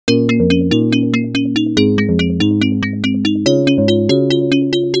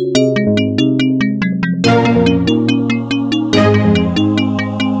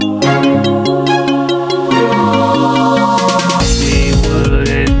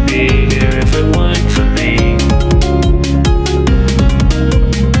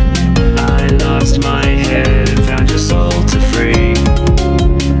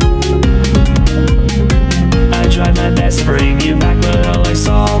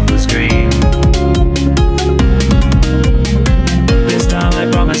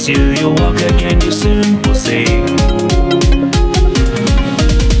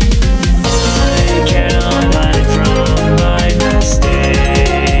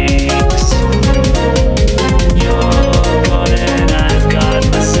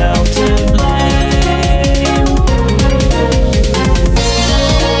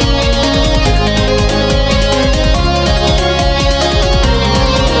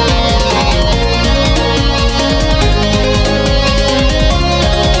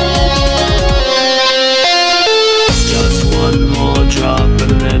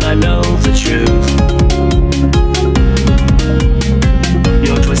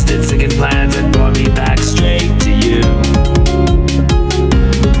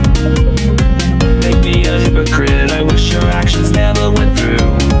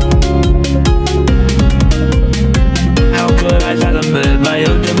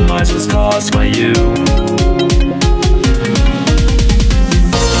demise was caused by you.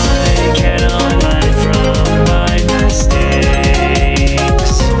 I cannot hide from my mistakes.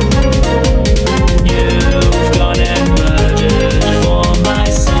 You've gone and murdered for my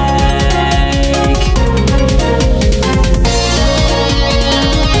sake.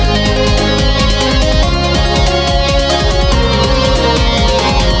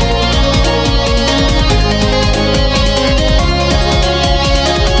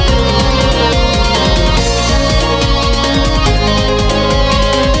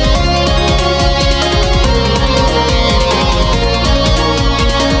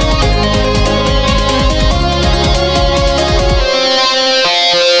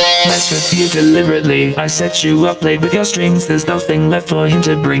 With you deliberately, I set you up, played with your strings. There's nothing left for him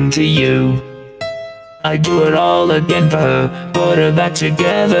to bring to you. I'd do it all again for her, put her back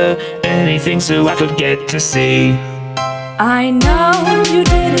together, anything so I could get to see. I know you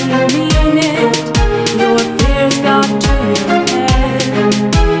did.